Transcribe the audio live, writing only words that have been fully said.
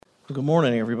Good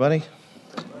morning, everybody.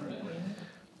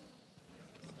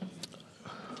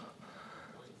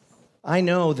 I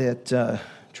know that,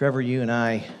 Trevor, you and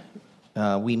I,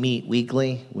 we meet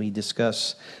weekly. We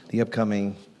discuss the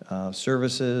upcoming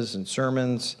services and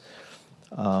sermons.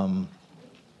 But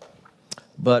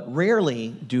rarely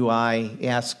do I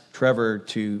ask Trevor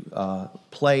to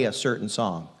play a certain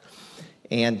song.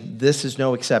 And this is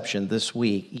no exception this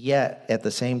week. Yet, at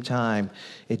the same time,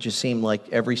 it just seemed like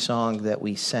every song that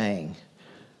we sang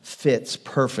fits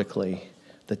perfectly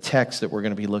the text that we're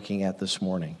going to be looking at this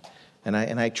morning. And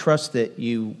I trust that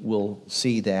you will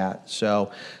see that.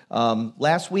 So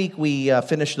last week we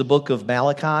finished the book of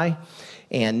Malachi.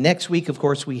 And next week, of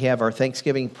course, we have our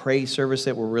Thanksgiving praise service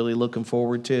that we're really looking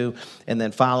forward to. And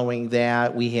then following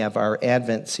that, we have our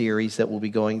Advent series that we'll be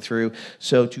going through.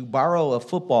 So to borrow a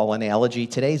football analogy,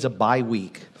 today's a bye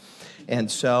week. And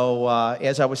so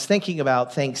as I was thinking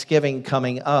about Thanksgiving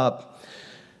coming up,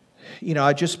 you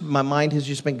know, my mind has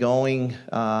just been going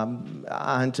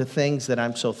on to things that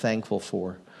I'm so thankful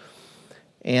for.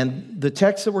 And the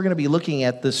text that we're going to be looking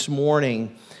at this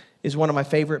morning is one of my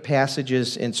favorite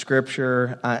passages in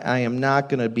Scripture. I am not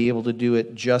going to be able to do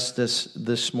it justice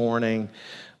this morning,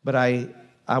 but I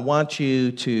want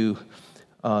you to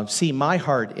see my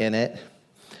heart in it,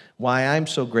 why I'm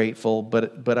so grateful,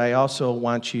 but I also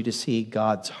want you to see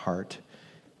God's heart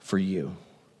for you.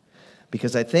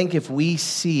 Because I think if we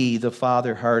see the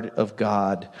Father heart of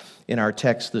God in our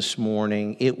text this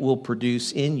morning, it will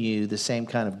produce in you the same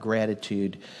kind of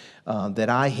gratitude that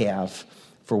I have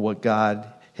for what God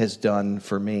has done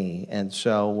for me. And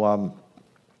so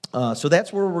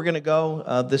that's where we're going to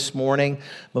go this morning.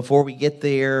 Before we get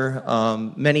there,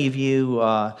 many of you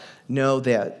know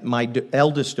that my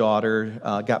eldest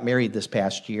daughter got married this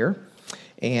past year.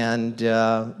 And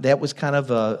that was kind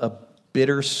of a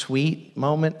bittersweet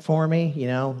moment for me, you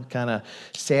know, kind of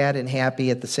sad and happy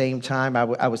at the same time.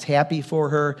 I was happy for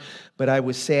her, but I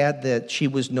was sad that she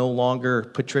was no longer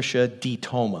Patricia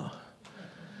DeToma.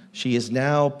 She is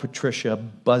now Patricia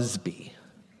Busby.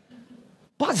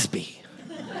 Busby.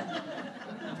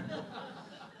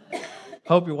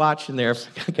 Hope you're watching there,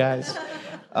 guys.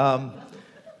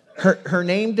 Her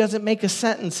name doesn't make a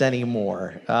sentence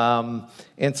anymore.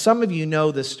 And some of you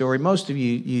know this story. Most of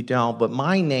you don't, but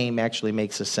my name actually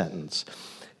makes a sentence.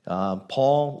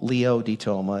 Paul Leo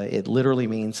DeToma. It literally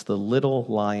means the little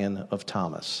lion of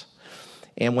Thomas.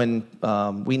 And when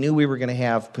we knew we were going to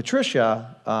have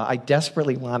Patricia, I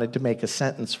desperately wanted to make a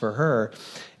sentence for her.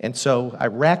 And so I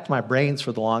racked my brains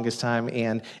for the longest time,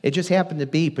 and it just happened to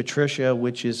be Patricia,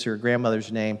 which is her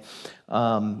grandmother's name.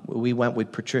 We went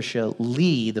with Patricia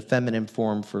Lee, the feminine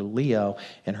form for Leo,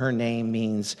 and her name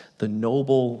means the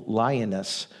noble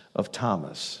lioness of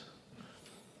Thomas.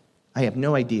 I have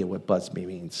no idea what Busby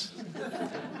means.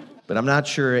 But I'm not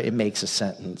sure it makes a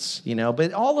sentence, you know.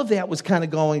 But all of that was kind of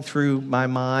going through my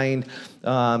mind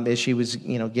as she was,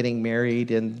 you know, getting married,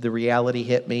 and the reality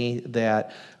hit me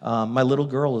that my little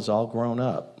girl is all grown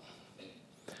up.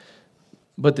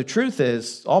 But the truth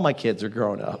is, all my kids are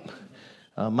grown up.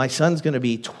 My son's going to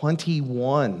be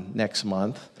 21 next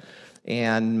month,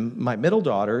 and my middle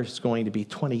daughter is going to be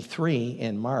 23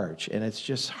 in March, and it's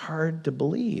just hard to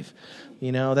believe.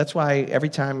 You know, that's why every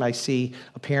time I see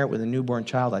a parent with a newborn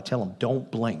child, I tell them, don't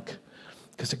blink,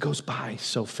 because it goes by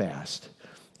so fast.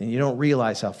 And you don't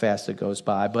realize how fast it goes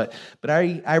by. But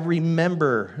I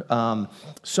remember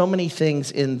so many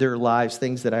things in their lives,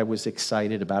 things that I was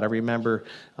excited about. I remember,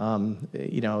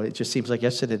 you know, it just seems like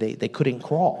yesterday they couldn't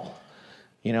crawl.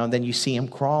 You know, and then you see them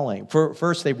crawling.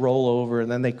 First they roll over,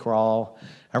 and then they crawl.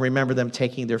 I remember them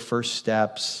taking their first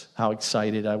steps, how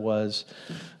excited I was.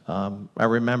 I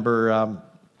remember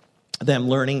them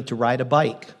learning to ride a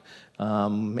bike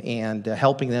and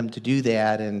helping them to do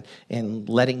that and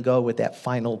letting go with that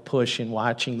final push and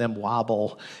watching them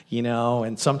wobble, you know,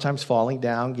 and sometimes falling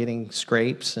down, getting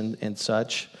scrapes and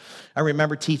such. I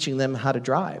remember teaching them how to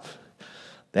drive.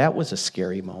 That was a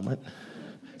scary moment.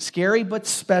 Scary but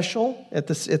special at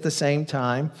the same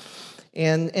time.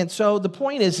 And so the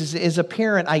point is, as a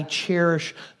parent, I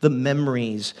cherish the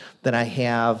memories that I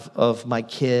have of my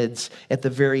kids at the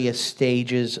various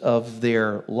stages of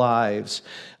their lives.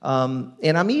 And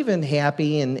I'm even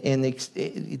happy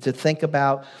to think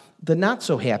about the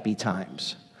not-so-happy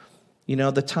times. You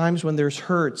know, the times when there's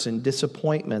hurts and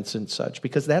disappointments and such,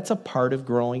 because that's a part of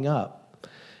growing up.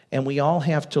 And we all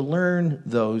have to learn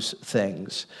those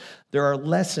things. There are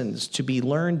lessons to be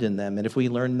learned in them, and if we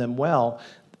learn them well,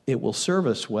 it will serve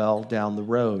us well down the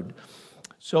road.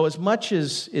 So as much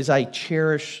as I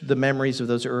cherish the memories of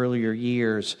those earlier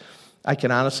years, I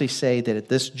can honestly say that at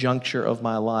this juncture of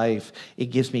my life, it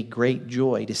gives me great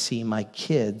joy to see my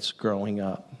kids growing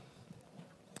up.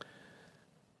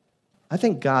 I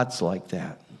think God's like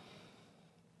that.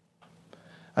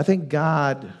 I think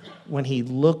God, when he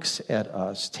looks at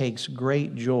us, takes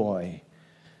great joy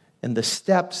in the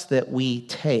steps that we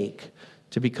take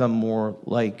to become more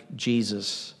like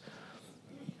Jesus.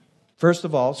 First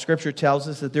of all, Scripture tells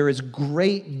us that there is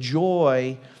great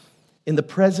joy in the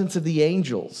presence of the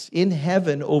angels in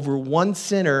heaven over one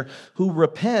sinner who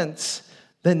repents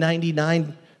than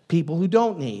 99 people who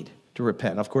don't need to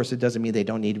repent. Of course, it doesn't mean they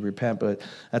don't need to repent, but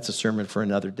that's a sermon for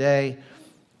another day.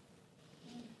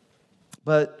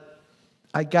 But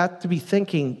I got to be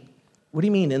thinking, what do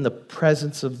you mean in the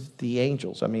presence of the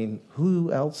angels? I mean,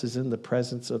 who else is in the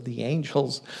presence of the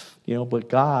angels, but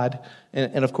God,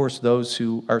 and of course those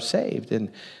who are saved. And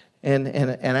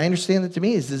I understand that to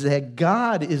me is that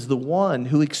God is the one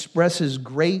who expresses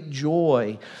great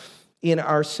joy in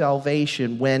our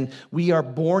salvation when we are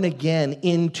born again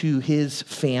into his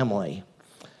family.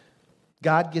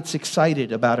 God gets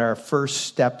excited about our first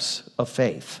steps of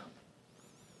faith.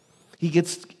 He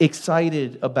gets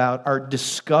excited about our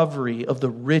discovery of the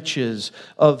riches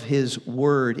of his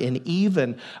word and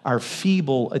even our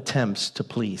feeble attempts to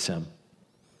please him.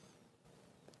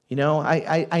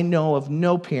 I know of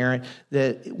no parent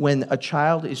that when a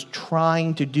child is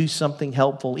trying to do something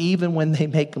helpful, even when they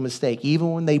make a mistake,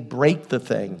 even when they break the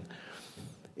thing,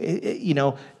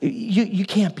 you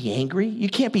can't be angry. You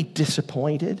can't be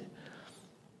disappointed.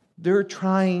 They're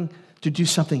trying to do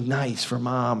something nice for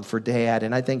mom, for dad,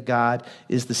 and I think God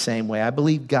is the same way. I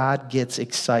believe God gets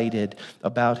excited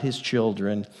about his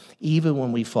children even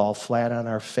when we fall flat on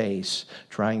our face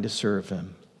trying to serve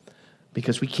him,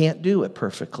 because we can't do it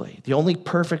perfectly. The only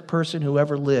perfect person who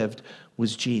ever lived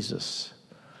was Jesus.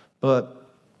 But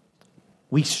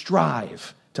we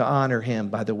strive to honor him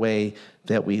by the way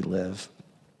that we live.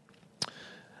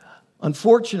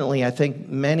 Unfortunately, I think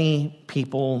many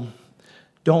people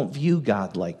don't view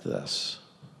God like this.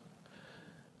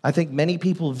 I think many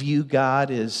people view God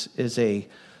as a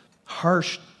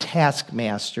harsh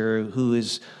taskmaster who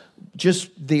is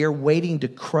just there waiting to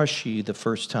crush you the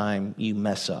first time you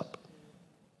mess up.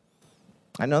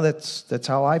 I know that's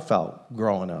how I felt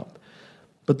growing up.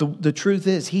 But the truth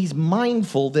is, he's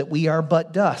mindful that we are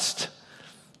but dust.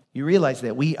 You realize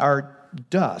that we are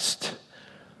dust.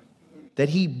 That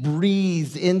he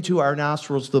breathed into our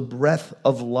nostrils the breath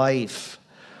of life.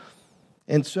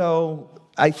 And so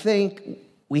I think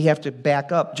we have to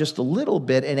back up just a little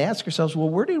bit and ask ourselves, well,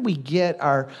 where did we get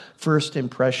our first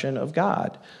impression of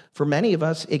God? For many of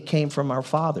us, it came from our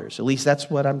fathers. At least that's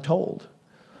what I'm told.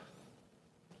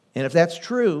 And if that's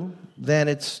true, then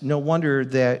it's no wonder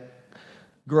that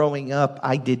growing up,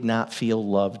 I did not feel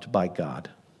loved by God.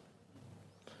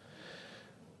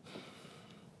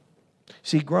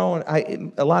 See,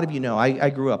 a lot of you know, I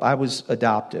grew up, I was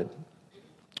adopted.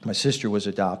 My sister was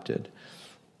adopted.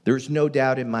 There's no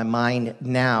doubt in my mind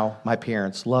now my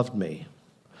parents loved me.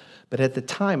 But at the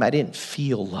time, I didn't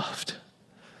feel loved.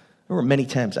 There were many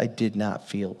times I did not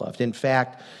feel loved. In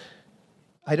fact,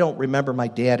 I don't remember my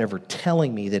dad ever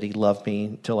telling me that he loved me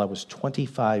until I was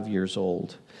 25 years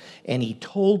old. And he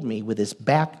told me with his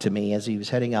back to me as he was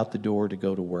heading out the door to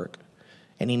go to work.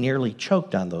 And he nearly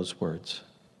choked on those words.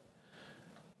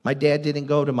 My dad didn't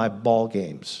go to my ball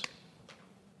games.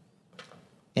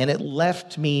 And it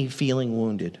left me feeling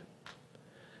wounded.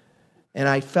 And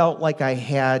I felt like I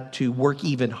had to work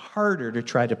even harder to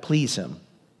try to please him,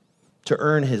 to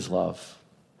earn his love.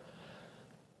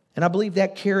 And I believe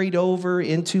that carried over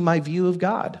into my view of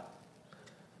God.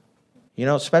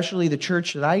 Especially the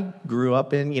church that I grew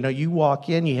up in, you walk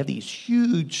in, you have these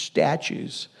huge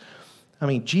statues. I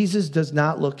mean, Jesus does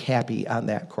not look happy on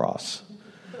that cross.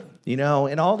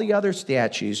 And all the other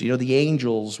statues, the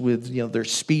angels with, their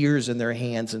spears in their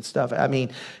hands and stuff. I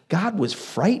mean, God was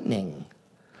frightening.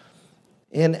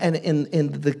 And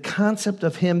the concept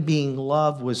of him being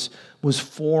loved was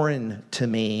foreign to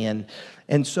me.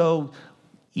 And so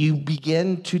you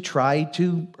begin to try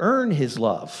to earn his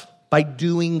love by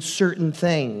doing certain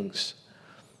things,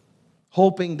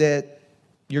 hoping that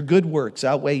your good works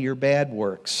outweigh your bad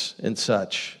works and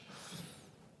such.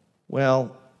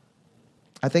 Well,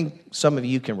 I think some of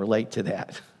you can relate to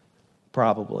that,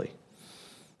 probably.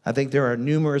 I think there are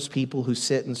numerous people who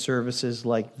sit in services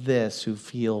like this who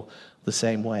feel the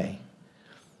same way.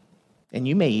 And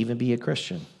you may even be a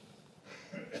Christian.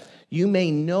 You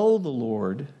may know the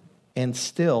Lord and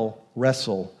still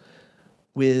wrestle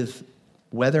with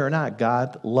whether or not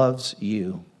God loves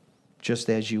you just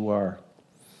as you are.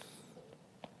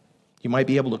 You might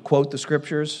be able to quote the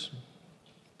scriptures,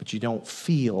 but you don't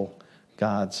feel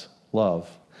God's love.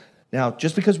 Now,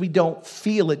 just because we don't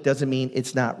feel it doesn't mean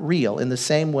it's not real. In the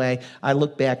same way, I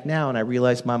look back now and I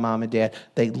realize my mom and dad,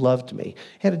 they loved me.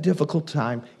 Had a difficult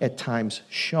time at times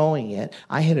showing it.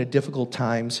 I had a difficult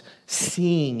times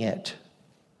seeing it.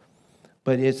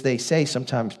 But as they say,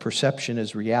 sometimes perception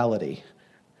is reality.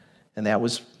 And that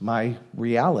was my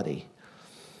reality.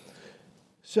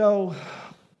 So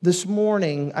this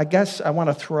morning, I guess I want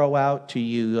to throw out to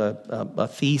you a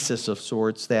thesis of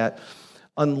sorts that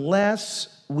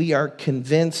unless we are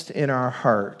convinced in our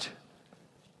heart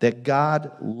that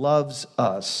God loves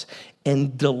us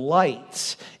and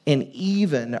delights in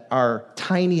even our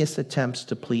tiniest attempts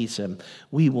to please Him,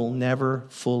 we will never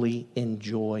fully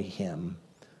enjoy Him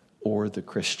or the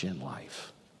Christian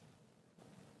life.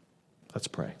 Let's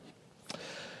pray.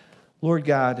 Lord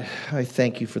God, I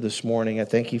thank you for this morning. I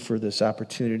thank you for this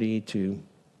opportunity to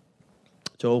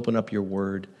open up your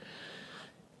word,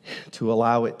 to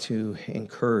allow it to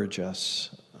encourage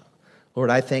us. Lord,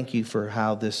 I thank you for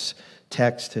how this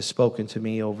text has spoken to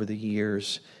me over the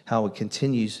years, how it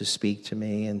continues to speak to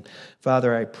me. And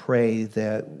Father, I pray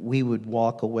that we would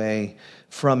walk away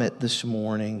from it this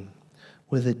morning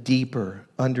with a deeper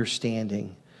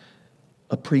understanding,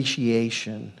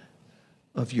 appreciation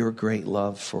of your great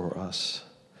love for us.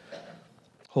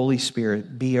 Holy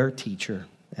Spirit, be our teacher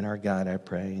and our guide, I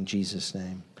pray. In Jesus'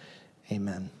 name,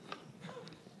 amen.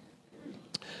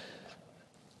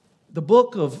 The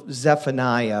book of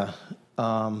Zephaniah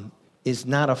is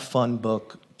not a fun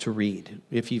book to read.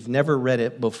 If you've never read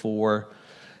it before,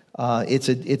 it's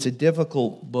a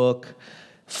difficult book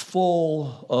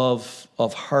full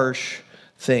of harsh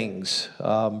things,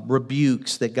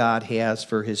 rebukes that God has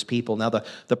for his people. Now,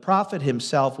 the prophet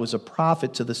himself was a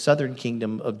prophet to the southern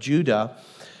kingdom of Judah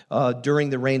during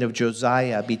the reign of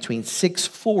Josiah between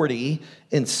 640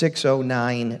 and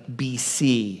 609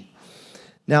 BC.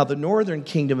 Now, the northern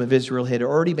kingdom of Israel had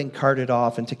already been carted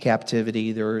off into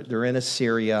captivity. They're in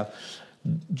Assyria.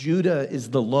 Judah is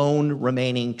the lone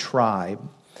remaining tribe.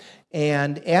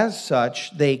 And as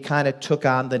such, they kind of took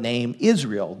on the name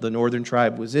Israel. The northern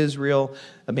tribe was Israel,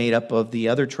 made up of the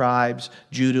other tribes.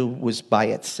 Judah was by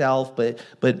itself. But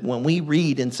when we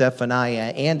read in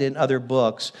Zephaniah and in other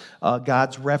books,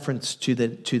 God's reference to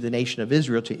the nation of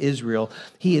Israel, to Israel,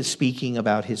 he is speaking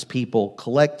about his people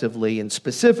collectively and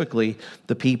specifically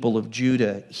the people of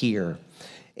Judah here.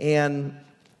 And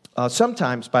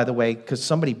sometimes, by the way, because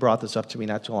somebody brought this up to me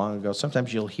not too long ago,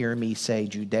 sometimes you'll hear me say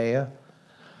Judea,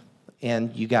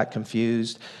 and you got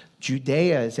confused.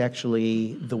 Judea is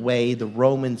actually the way the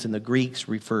Romans and the Greeks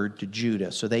referred to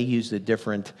Judah. So they used a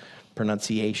different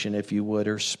pronunciation, if you would,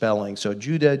 or spelling. So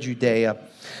Judah, Judea.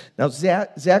 Now,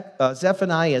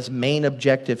 Zephaniah's main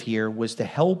objective here was to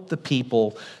help the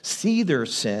people see their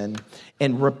sin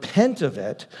and repent of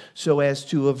it so as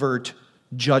to avert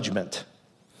judgment.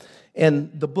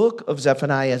 And the book of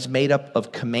Zephaniah is made up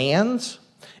of commands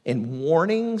and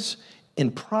warnings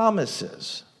and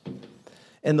promises.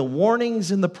 And the warnings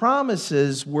and the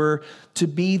promises were to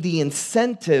be the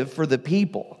incentive for the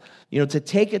people, to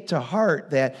take it to heart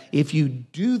that if you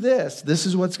do this, this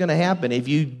is what's going to happen. If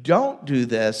you don't do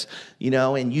this,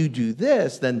 and you do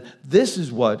this, then this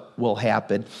is what will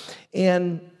happen.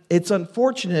 And it's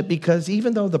unfortunate because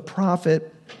even though the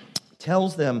prophet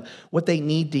tells them what they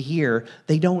need to hear,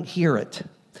 they don't hear it.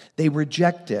 They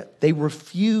reject it. They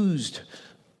refused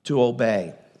to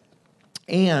obey.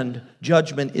 And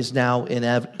judgment is now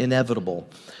inevitable.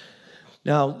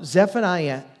 Now,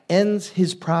 Zephaniah ends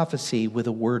his prophecy with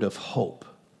a word of hope.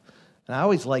 And I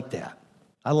always like that.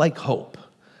 I like hope.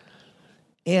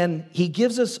 And he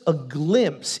gives us a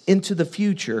glimpse into the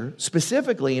future,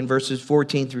 specifically in verses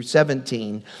 14 through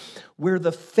 17, where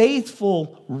the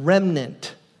faithful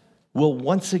remnant will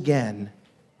once again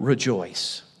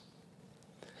rejoice.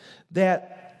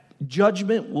 That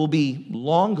judgment will be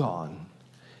long gone,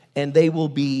 and they will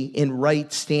be in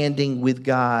right standing with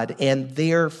God, and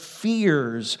their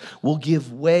fears will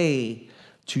give way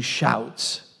to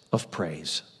shouts of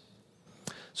praise.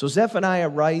 So Zephaniah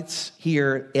writes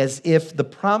here as if the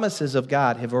promises of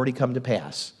God have already come to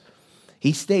pass.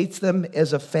 He states them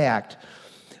as a fact.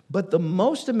 But the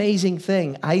most amazing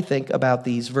thing, I think, about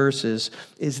these verses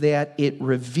is that it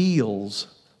reveals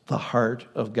the heart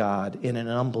of God in an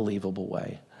unbelievable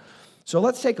way. So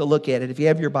let's take a look at it. If you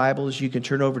have your Bibles, you can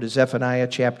turn over to Zephaniah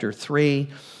chapter 3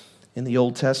 in the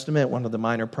Old Testament, one of the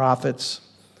minor prophets.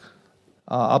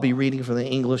 I'll be reading from the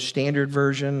English Standard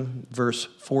Version, verse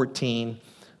 14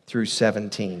 through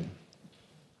 17.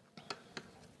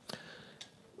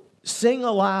 Sing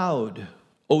aloud,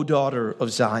 O daughter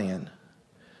of Zion.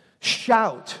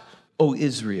 Shout, O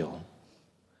Israel.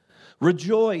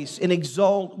 Rejoice and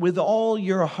exult with all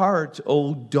your heart,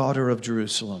 O daughter of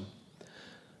Jerusalem.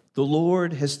 The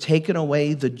Lord has taken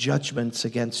away the judgments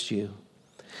against you.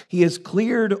 He has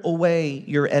cleared away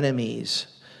your enemies.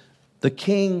 The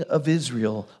King of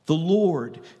Israel, the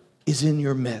Lord, is in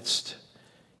your midst.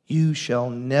 You shall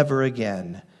never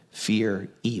again fear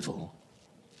evil.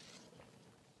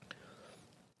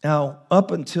 Now,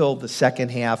 up until the second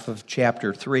half of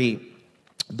chapter 3,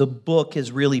 the book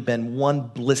has really been one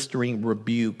blistering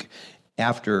rebuke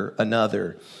after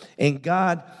another. And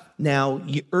God now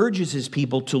urges his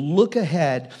people to look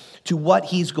ahead to what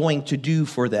he's going to do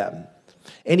for them.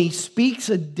 And he speaks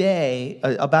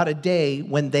about a day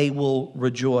when they will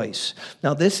rejoice.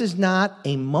 Now, this is not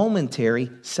a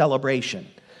momentary celebration.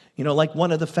 Like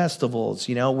one of the festivals,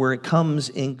 where it comes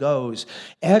and goes.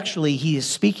 Actually, he is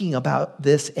speaking about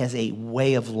this as a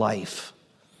way of life.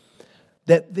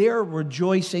 That their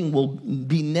rejoicing will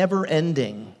be never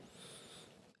ending.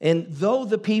 And though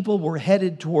the people were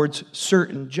headed towards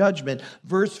certain judgment,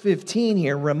 verse 15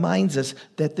 here reminds us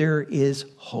that there is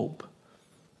hope.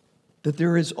 That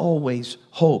there is always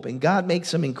hope. And God makes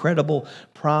some incredible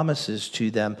promises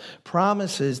to them.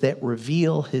 Promises that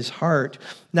reveal his heart,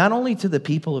 not only to the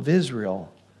people of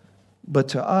Israel, but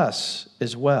to us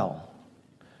as well.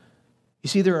 You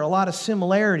see, there are a lot of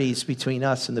similarities between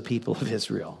us and the people of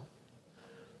Israel.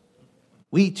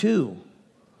 We too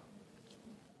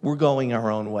were going our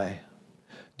own way,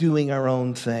 doing our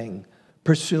own thing,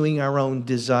 pursuing our own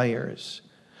desires.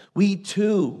 We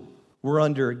too were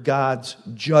under God's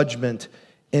judgment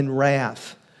and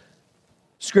wrath.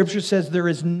 Scripture says there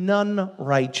is none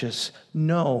righteous,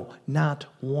 no, not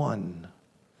one.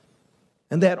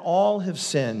 And that all have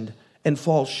sinned and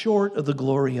fall short of the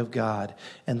glory of God,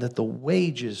 and that the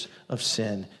wages of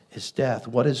sin is death.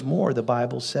 What is more, the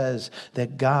Bible says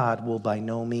that God will by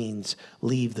no means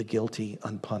leave the guilty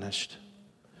unpunished.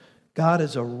 God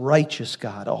is a righteous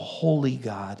God, a holy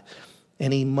God,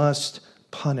 and he must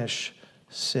punish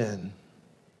sin.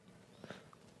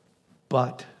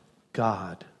 But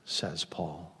God, says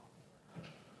Paul,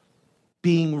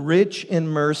 being rich in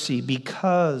mercy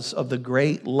because of the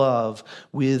great love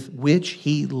with which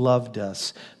he loved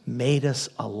us, made us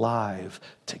alive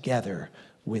together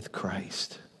with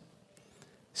Christ.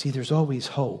 See, there's always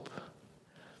hope.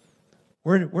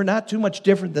 We're not too much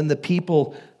different than the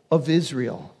people of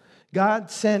Israel. God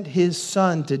sent his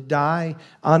son to die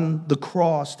on the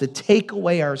cross, to take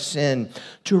away our sin,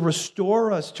 to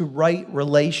restore us to right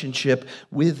relationship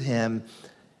with him.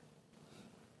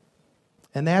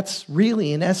 And that's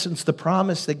really, in essence, the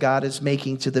promise that God is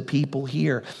making to the people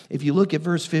here. If you look at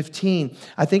verse 15,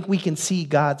 I think we can see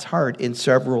God's heart in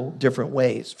several different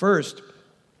ways. First,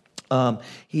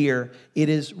 here, it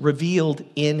is revealed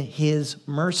in his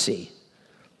mercy.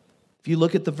 If you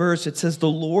look at the verse, it says, the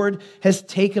Lord has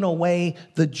taken away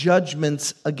the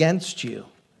judgments against you.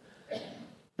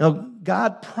 Now,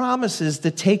 God promises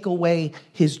to take away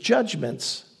his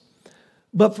judgments.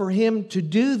 But for him to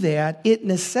do that, it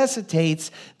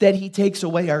necessitates that he takes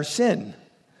away our sin.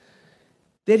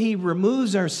 That he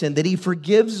removes our sin, that he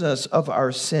forgives us of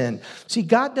our sin. See,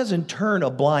 God doesn't turn a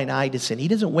blind eye to sin. He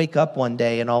doesn't wake up one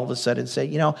day and all of a sudden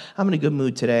say, I'm in a good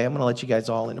mood today. I'm going to let you guys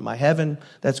all into my heaven.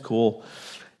 That's cool.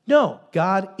 No,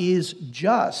 God is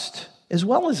just as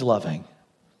well as loving.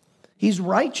 He's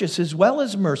righteous as well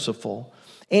as merciful,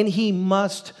 and he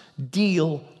must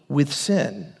deal with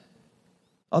sin.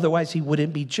 Otherwise, he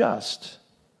wouldn't be just.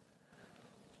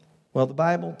 Well, the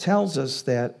Bible tells us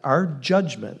that our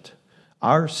judgment,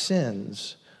 our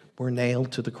sins, were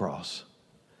nailed to the cross.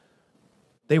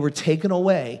 They were taken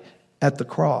away at the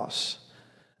cross.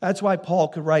 That's why Paul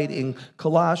could write in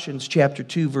Colossians chapter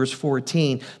 2, verse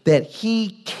 14, that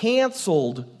he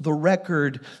canceled the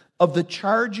record of the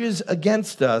charges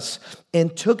against us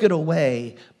and took it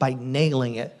away by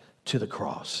nailing it to the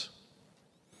cross.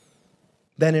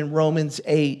 Then in Romans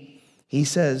 8, he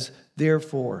says,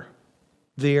 therefore,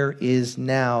 there is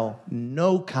now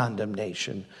no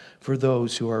condemnation for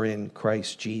those who are in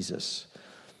Christ Jesus.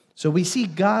 So we see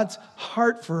God's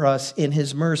heart for us in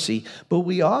his mercy, but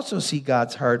we also see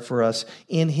God's heart for us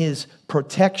in his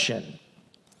protection.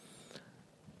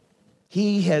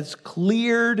 He has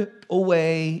cleared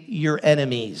away your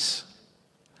enemies.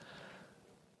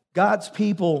 God's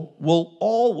people will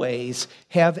always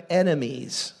have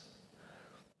enemies.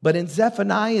 But in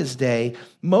Zephaniah's day,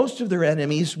 most of their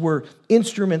enemies were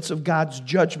instruments of God's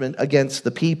judgment against the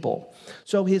people.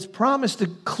 So his promise to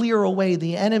clear away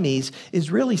the enemies is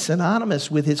really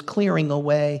synonymous with his clearing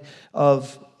away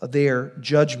of their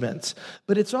judgments.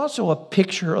 But it's also a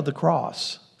picture of the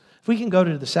cross. If we can go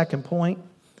to the second point,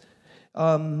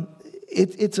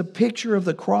 It's a picture of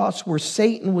the cross where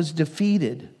Satan was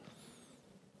defeated.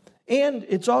 And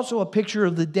it's also a picture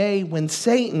of the day when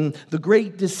Satan, the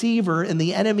great deceiver and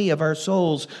the enemy of our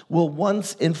souls, will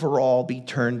once and for all be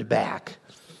turned back.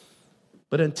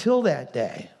 But until that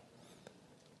day,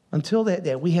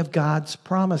 we have God's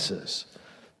promises.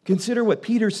 Consider what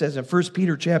Peter says in 1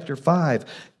 Peter chapter 5.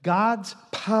 God's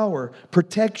power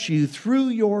protects you through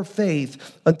your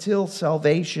faith until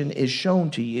salvation is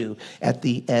shown to you at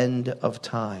the end of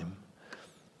time.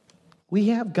 We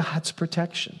have God's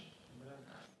protection.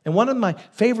 And one of my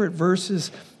favorite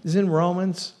verses is in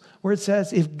Romans, where it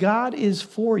says, if God is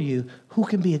for you, who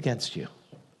can be against you?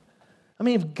 I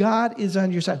mean, if God is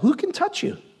on your side, who can touch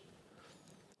you?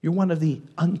 You're one of the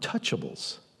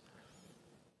untouchables.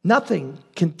 Nothing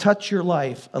can touch your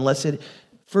life unless it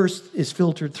first is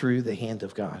filtered through the hand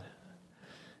of God.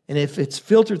 And if it's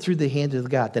filtered through the hand of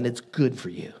God, then it's good for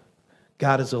you.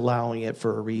 God is allowing it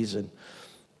for a reason.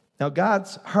 Now,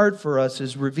 God's heart for us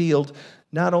is revealed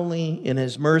not only in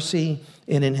his mercy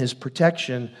and in his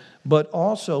protection, but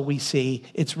also we see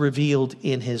it's revealed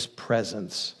in his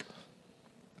presence.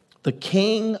 The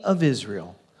King of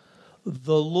Israel,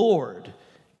 the Lord,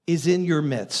 is in your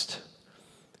midst.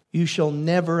 You shall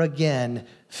never again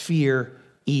fear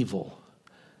evil.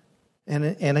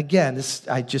 And again,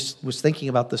 I just was thinking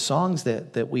about the songs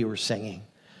that we were singing.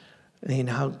 And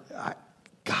how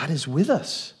God is with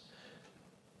us.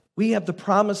 We have the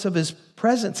promise of his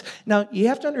presence. Now, you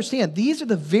have to understand, these are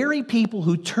the very people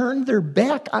who turned their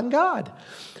back on God.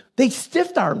 They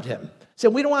stiff-armed him,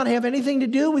 said, we don't want to have anything to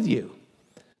do with you.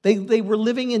 They were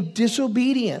living in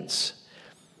disobedience.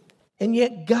 And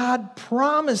yet God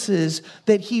promises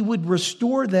that he would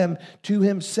restore them to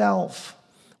himself.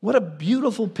 What a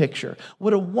beautiful picture.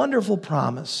 What a wonderful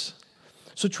promise.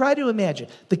 So try to imagine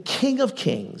the King of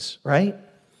Kings, right?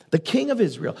 The King of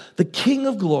Israel, the King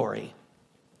of Glory,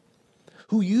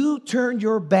 who you turned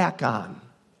your back on,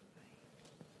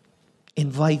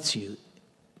 invites you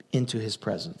into his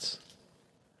presence.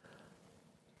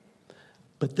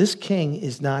 But this king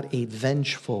is not a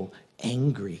vengeful,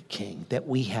 angry king that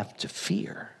we have to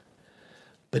fear,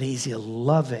 but he's a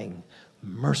loving,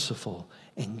 merciful,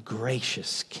 and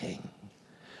gracious king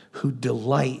who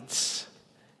delights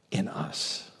in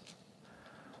us.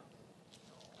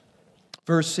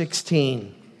 Verse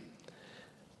 16,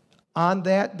 on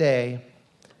that day,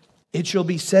 it shall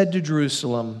be said to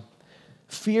Jerusalem,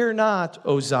 fear not,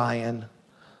 O Zion,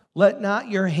 let not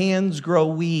your hands grow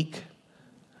weak.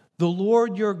 The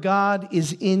Lord your God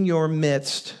is in your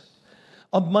midst,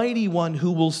 a mighty one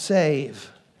who will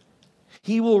save.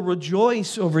 He will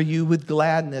rejoice over you with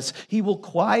gladness. He will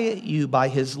quiet you by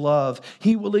his love.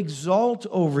 He will exalt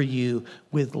over you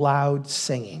with loud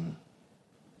singing.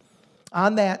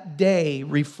 On that day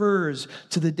refers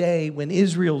to the day when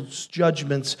Israel's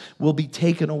judgments will be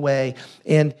taken away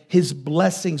and his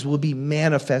blessings will be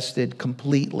manifested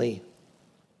completely.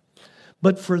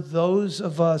 But for those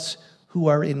of us who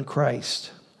are in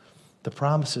Christ, the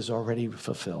promise is already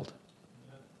fulfilled.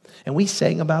 And we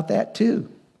sang about that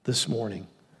too this morning.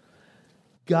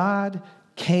 God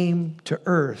came to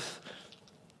earth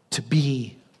to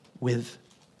be with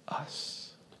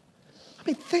us. I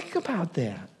mean, think about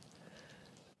that.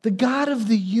 The God of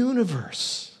the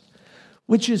universe,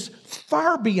 which is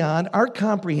far beyond our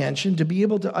comprehension to be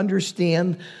able to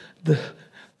understand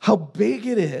how big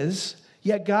it is,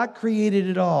 yet God created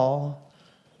it all,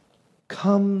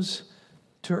 comes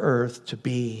to earth to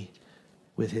be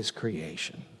with his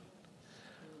creation.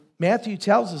 Matthew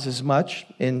tells us as much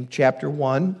in chapter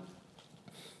 1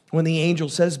 when the angel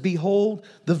says, behold,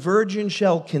 the virgin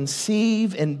shall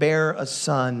conceive and bear a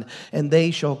son, and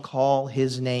they shall call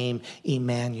his name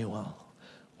Emmanuel,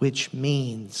 which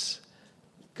means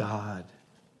God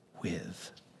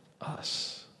with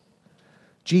us.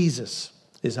 Jesus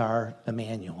is our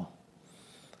Emmanuel.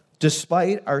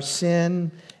 Despite our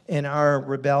sin and our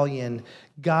rebellion,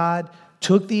 God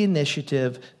took the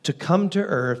initiative to come to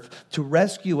earth to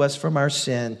rescue us from our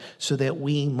sin so that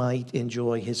we might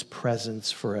enjoy his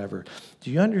presence forever. Do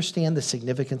you understand the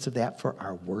significance of that for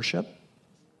our worship?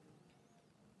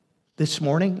 This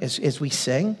morning, as we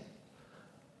sing,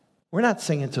 we're not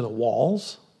singing to the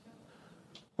walls.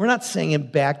 We're not singing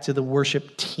back to the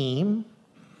worship team.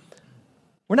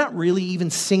 We're not really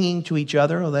even singing to each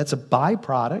other. Oh, that's a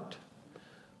byproduct.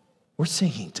 We're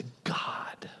singing to God.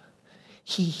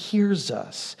 He hears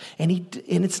us. And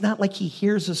it's not like he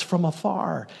hears us from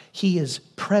afar. He is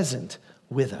present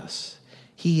with us.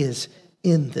 He is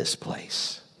in this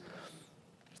place.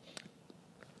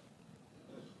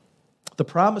 The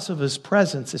promise of his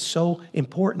presence is so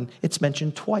important. It's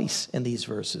mentioned twice in these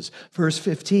verses. Verse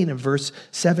 15 and verse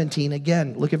 17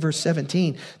 again. Look at verse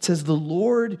 17. It says, the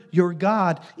Lord your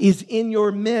God is in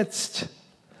your midst,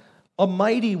 a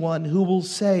mighty one who will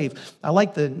save. I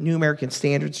like the New American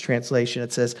Standards translation.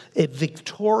 It says, a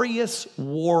victorious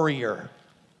warrior.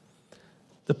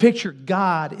 The picture,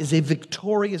 God is a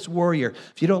victorious warrior.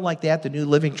 If you don't like that, the New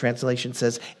Living Translation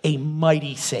says, a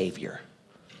mighty Savior.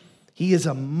 He is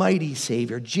a mighty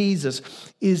Savior. Jesus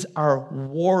is our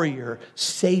warrior,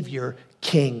 Savior,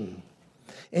 King.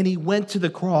 And he went to the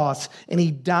cross and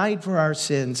he died for our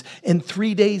sins. And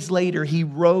 3 days later, he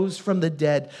rose from the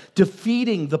dead,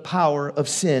 defeating the power of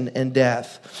sin and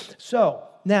death. So,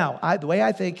 now, the way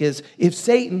I think is, if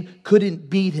Satan couldn't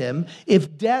beat him,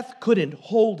 if death couldn't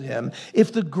hold him,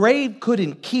 if the grave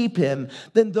couldn't keep him,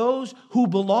 then those who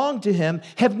belong to him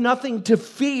have nothing to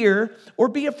fear or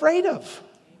be afraid of.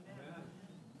 Amen.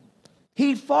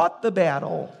 He fought the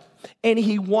battle, and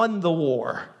he won the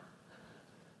war.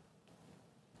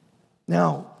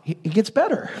 Now, it gets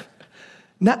better.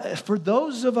 Now, for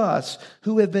those of us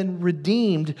who have been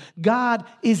redeemed, God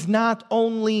is not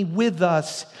only with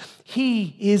us,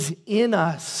 he is in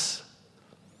us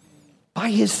by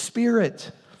his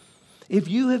Spirit. If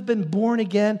you have been born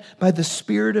again by the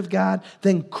Spirit of God,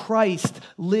 then Christ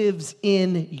lives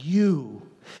in you.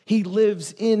 He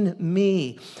lives in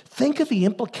me. Think of the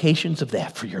implications of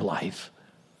that for your life.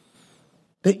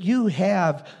 That you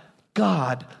have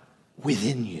God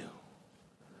within you.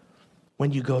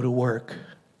 When you go to work,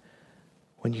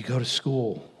 when you go to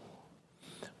school,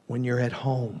 when you're at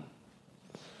home,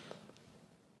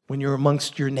 when you're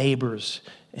amongst your neighbors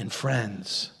and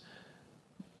friends,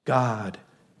 God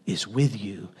is with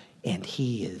you and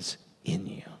he is in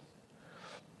you.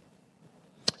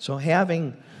 So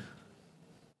having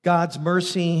God's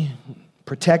mercy,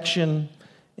 protection,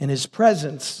 and his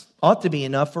presence ought to be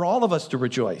enough for all of us to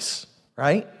rejoice,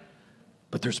 right?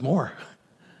 But there's more.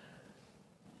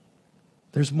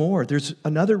 There's more. There's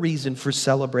another reason for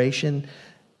celebration,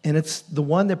 and it's the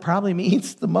one that probably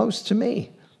means the most to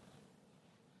me.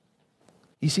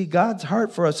 You see, God's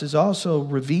heart for us is also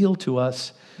revealed to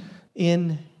us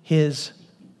in his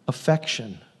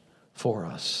affection for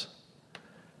us.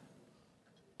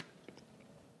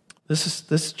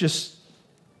 This just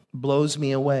blows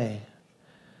me away.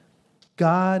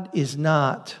 God is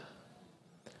not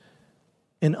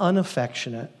an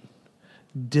unaffectionate,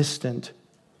 distant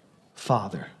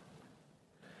Father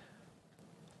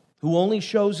who only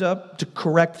shows up to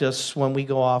correct us when we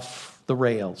go off the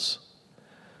rails.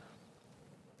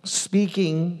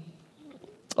 Speaking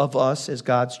of us as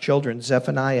God's children,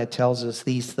 Zephaniah tells us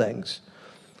these things.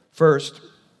 First,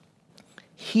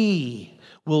 he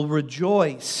will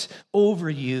rejoice over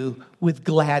you with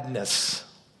gladness.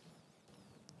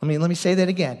 Let me say that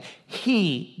again.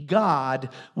 He, God,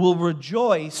 will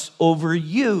rejoice over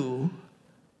you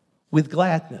with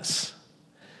gladness.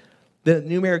 The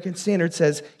New American Standard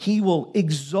says, he will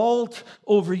exult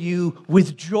over you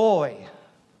with joy.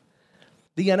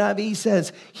 The NIV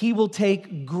says, he will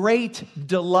take great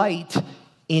delight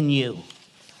in you.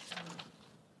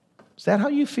 Is that how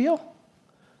you feel?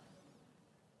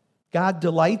 God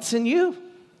delights in you?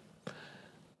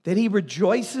 That he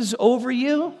rejoices over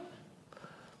you?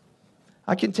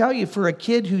 I can tell you, for a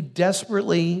kid who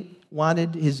desperately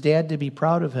wanted his dad to be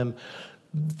proud of him,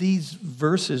 these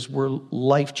verses were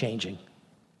life-changing.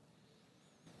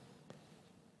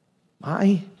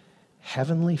 My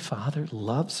heavenly Father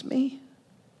loves me?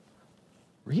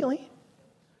 Really?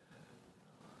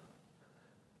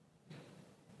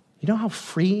 You know how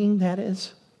freeing that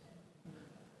is?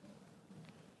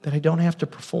 That I don't have to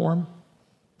perform.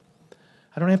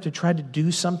 I don't have to try to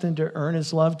do something to earn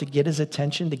his love, to get his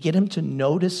attention, to get him to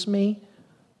notice me.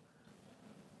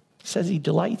 He says he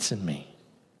delights in me.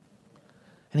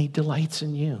 And he delights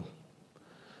in you.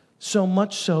 So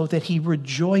much so that he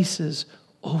rejoices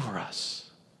over us.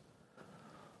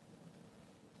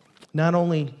 Not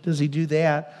only does he do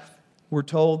that, we're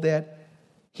told that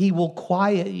he will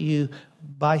quiet you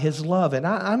by his love. And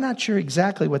I'm not sure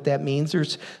exactly what that means.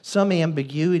 There's some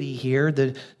ambiguity here.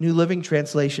 The New Living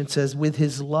Translation says, with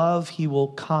his love, he will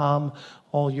calm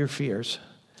all your fears.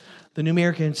 The New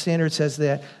American Standard says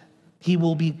that he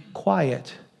will be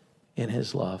quiet in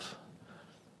his love.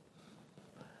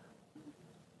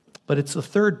 But it's the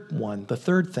third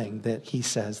thing that he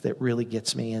says that really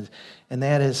gets me, and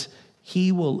that is,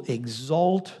 he will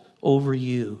exult over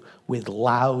you with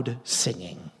loud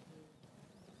singing.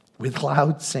 With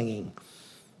loud singing.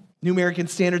 New American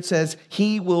Standard says,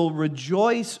 he will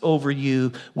rejoice over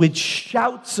you with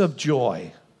shouts of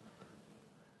joy.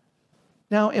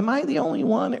 Now, am I the only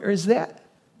one, or is that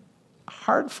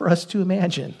hard for us to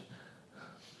imagine?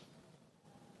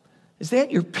 Is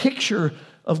that your picture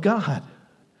of God?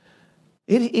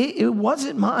 It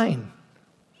wasn't mine.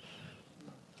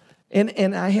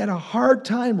 And I had a hard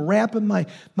time wrapping my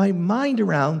mind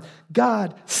around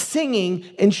God singing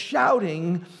and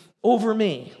shouting over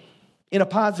me in a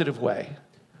positive way.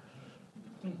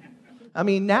 I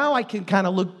mean, now I can kind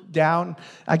of look down.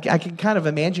 I can kind of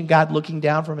imagine God looking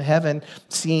down from heaven,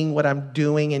 seeing what I'm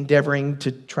doing, endeavoring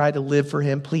to try to live for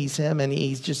him, please him, and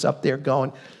he's just up there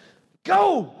going,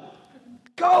 go,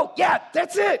 yeah,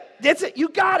 that's it, you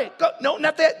got it, go, no,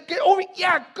 not that, get over,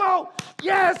 yeah, go,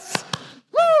 yes,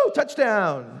 woo,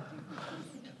 touchdown.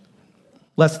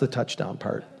 Less the touchdown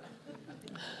part.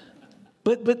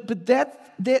 But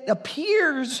that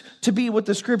appears to be what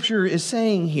the scripture is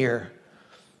saying here.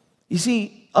 You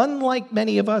see, unlike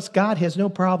many of us, God has no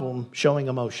problem showing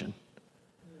emotion.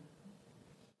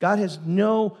 God has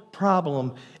no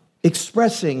problem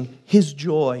expressing his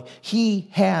joy. He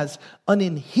has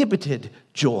uninhibited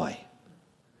joy,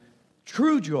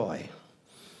 true joy.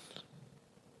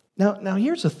 Now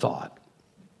here's a thought.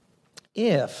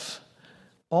 If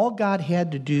all God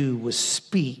had to do was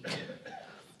speak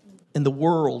and the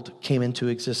world came into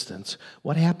existence,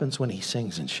 what happens when he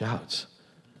sings and shouts?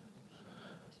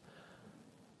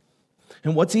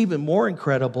 And what's even more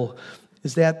incredible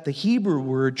is that the Hebrew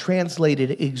word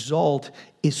translated exalt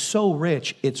is so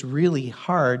rich, it's really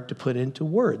hard to put into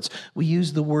words. We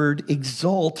use the word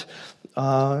exalt,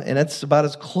 and that's about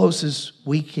as close as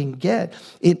we can get.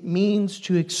 It means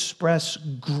to express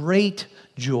great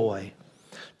joy,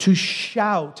 to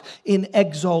shout in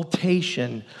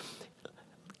exaltation.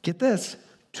 Get this,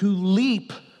 to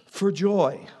leap for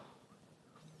joy,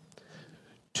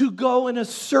 to go in a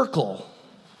circle,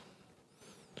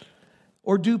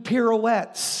 or do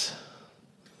pirouettes,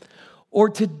 or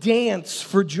to dance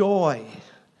for joy.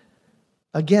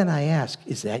 Again, I ask,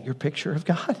 is that your picture of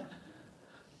God?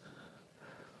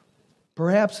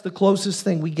 Perhaps the closest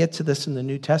thing we get to this in the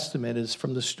New Testament is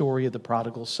from the story of the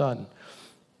prodigal son.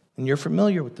 And you're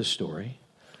familiar with the story.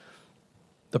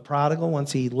 The prodigal,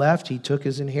 once he left, he took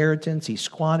his inheritance, he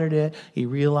squandered it, he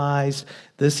realized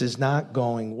this is not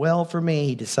going well for me.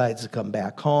 He decides to come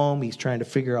back home. He's trying to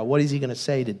figure out what is he going to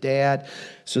say to dad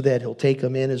so that he'll take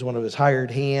him in as one of his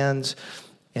hired hands.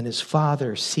 And his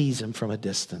father sees him from a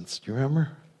distance. Do you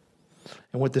remember?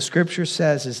 And what the scripture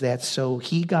says is that so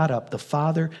he got up, the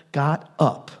father got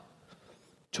up,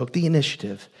 took the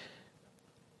initiative.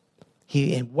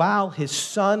 And while his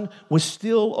son was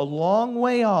still a long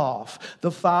way off, the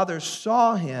father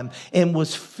saw him and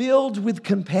was filled with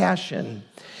compassion.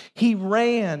 He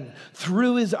ran,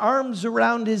 threw his arms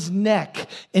around his neck,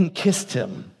 and kissed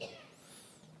him.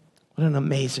 What an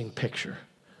amazing picture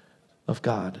of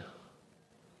God.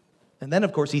 And then,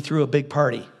 of course, he threw a big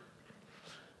party.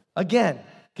 Again,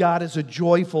 God is a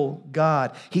joyful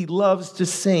God. He loves to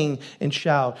sing and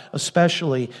shout,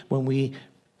 especially when we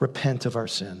repent of our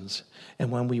sins and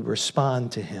when we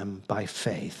respond to him by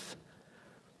faith.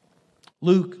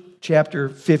 Luke chapter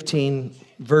 15,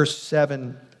 verse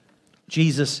 7,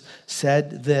 Jesus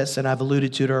said this, and I've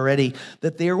alluded to it already,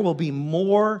 that there will be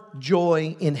more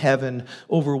joy in heaven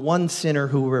over one sinner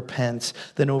who repents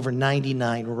than over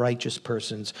 99 righteous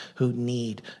persons who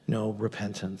need no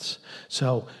repentance.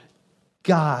 So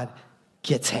God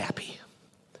gets happy.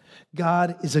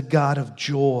 God is a God of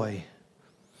joy.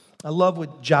 I love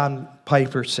what John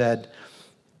Piper said.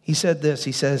 He said this,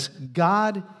 he says,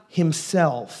 God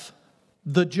himself,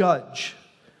 the judge,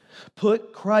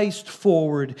 put Christ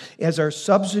forward as our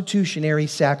substitutionary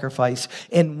sacrifice,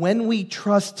 and when we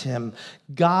trust him,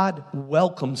 God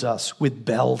welcomes us with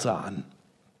bells on.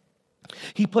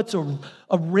 He puts a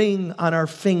ring on our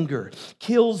finger,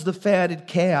 kills the fatted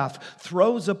calf,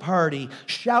 throws a party,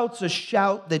 shouts a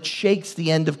shout that shakes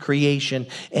the end of creation,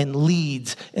 and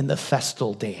leads in the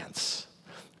festal dance.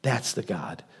 That's the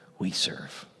God we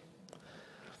serve.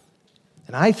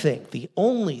 And I think the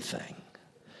only thing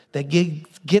that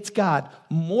gets God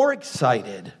more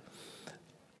excited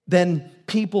than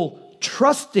people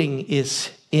trusting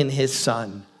in his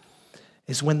son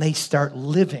is when they start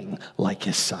living like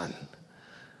his son.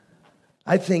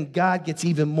 I think God gets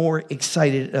even more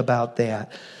excited about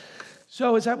that.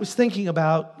 So as I was thinking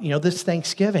about, this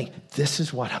Thanksgiving, this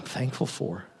is what I'm thankful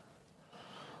for.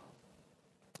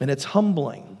 And it's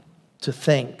humbling to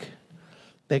think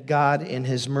that God in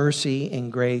his mercy and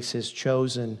grace has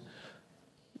chosen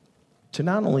to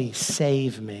not only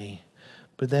save me,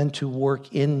 but then to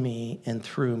work in me and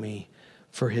through me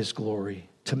for his glory,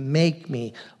 to make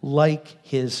me like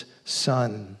his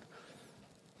son.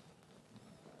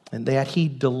 And that he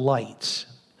delights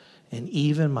and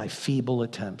even my feeble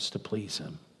attempts to please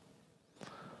him.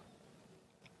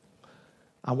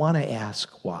 I want to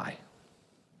ask why.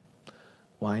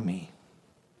 Why me?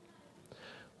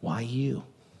 Why you?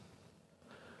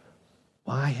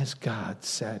 Why has God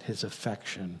set his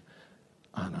affection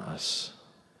on us?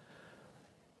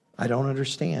 I don't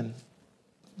understand,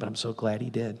 but I'm so glad he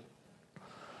did.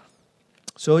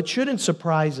 So it shouldn't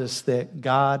surprise us that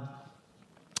God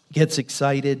gets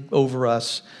excited over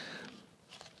us.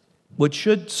 What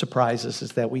should surprise us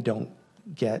is that we don't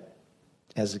get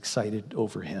as excited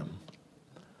over him.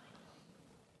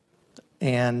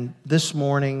 And this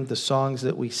morning, the songs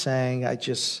that we sang,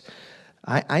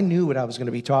 I knew what I was going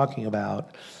to be talking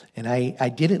about. And I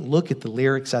didn't look at the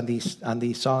lyrics on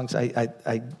these songs.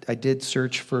 I did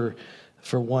search for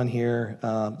one here.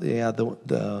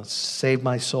 The Save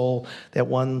My Soul. That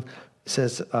one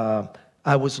says,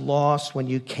 I was lost when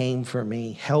you came for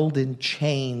me, held in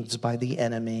chains by the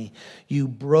enemy. You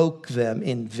broke them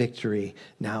in victory.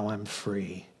 Now I'm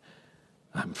free.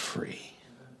 I'm free.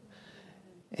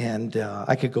 And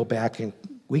I could go back and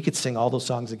we could sing all those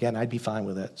songs again. I'd be fine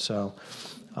with it. So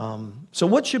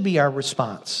what should be our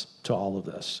response to all of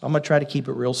this? I'm going to try to keep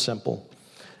it real simple.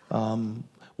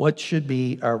 What should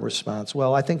be our response?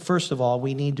 Well, I think first of all,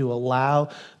 we need to allow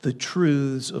the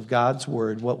truths of God's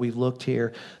word, what we've looked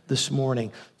here this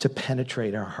morning, to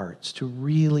penetrate our hearts, to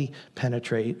really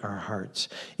penetrate our hearts.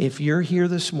 If you're here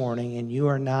this morning and you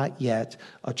are not yet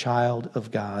a child of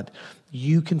God,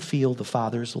 you can feel the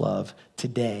Father's love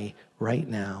today, right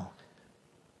now,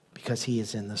 because he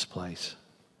is in this place.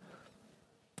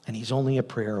 And he's only a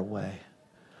prayer away.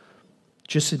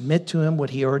 Just admit to him what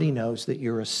he already knows, that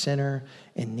you're a sinner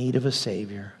in need of a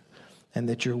Savior, and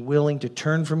that you're willing to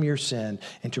turn from your sin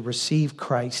and to receive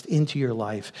Christ into your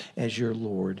life as your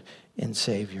Lord and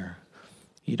Savior.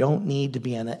 You don't need to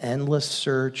be on an endless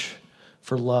search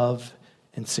for love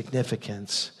and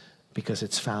significance, because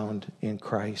it's found in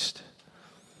Christ.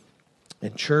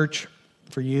 And church,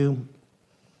 for you,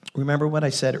 remember what I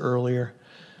said earlier.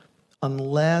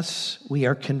 Unless we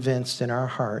are convinced in our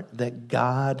heart that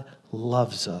God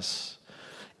loves us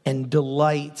and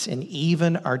delights in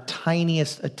even our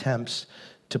tiniest attempts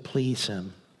to please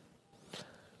him,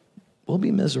 we'll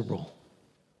be miserable.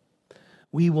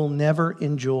 We will never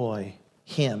enjoy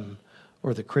him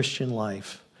or the Christian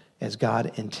life as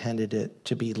God intended it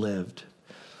to be lived.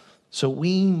 So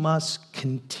we must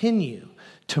continue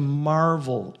to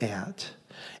marvel at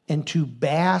and to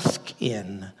bask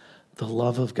in the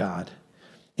love of God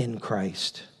in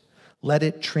Christ. Let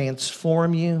it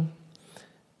transform you.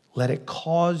 Let it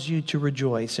cause you to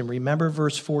rejoice. And remember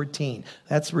verse 14.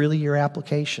 That's really your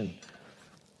application.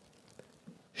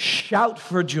 Shout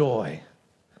for joy,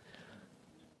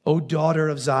 O daughter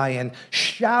of Zion.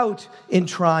 Shout in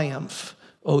triumph,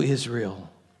 O Israel.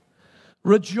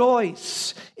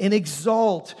 Rejoice and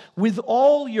exult with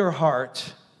all your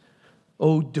heart,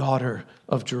 O daughter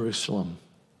of Jerusalem.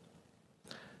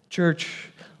 Church,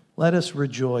 let us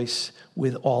rejoice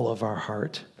with all of our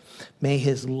heart. May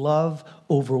his love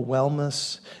overwhelm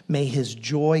us. May his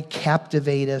joy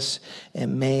captivate us.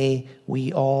 And may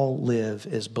we all live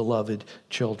as beloved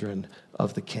children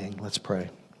of the King. Let's pray.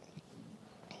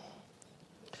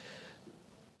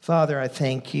 Father, I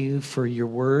thank you for your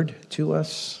word to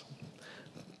us.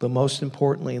 But most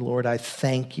importantly, Lord, I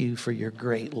thank you for your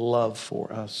great love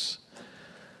for us.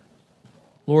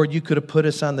 Lord, you could have put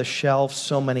us on the shelf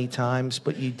so many times,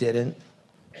 but you didn't.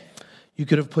 You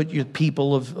could have put your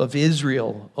people of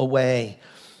Israel away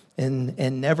and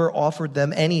never offered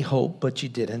them any hope, but you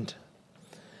didn't.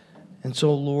 And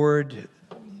so, Lord,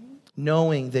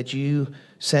 knowing that you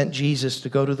sent Jesus to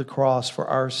go to the cross for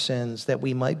our sins, that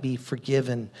we might be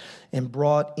forgiven and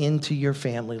brought into your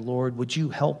family, Lord, would you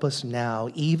help us now,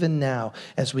 even now,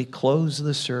 as we close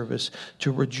the service,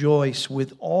 to rejoice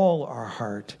with all our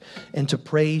heart and to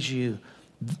praise you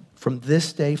from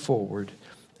this day forward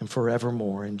and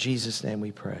forevermore. In Jesus' name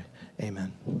we pray.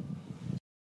 Amen.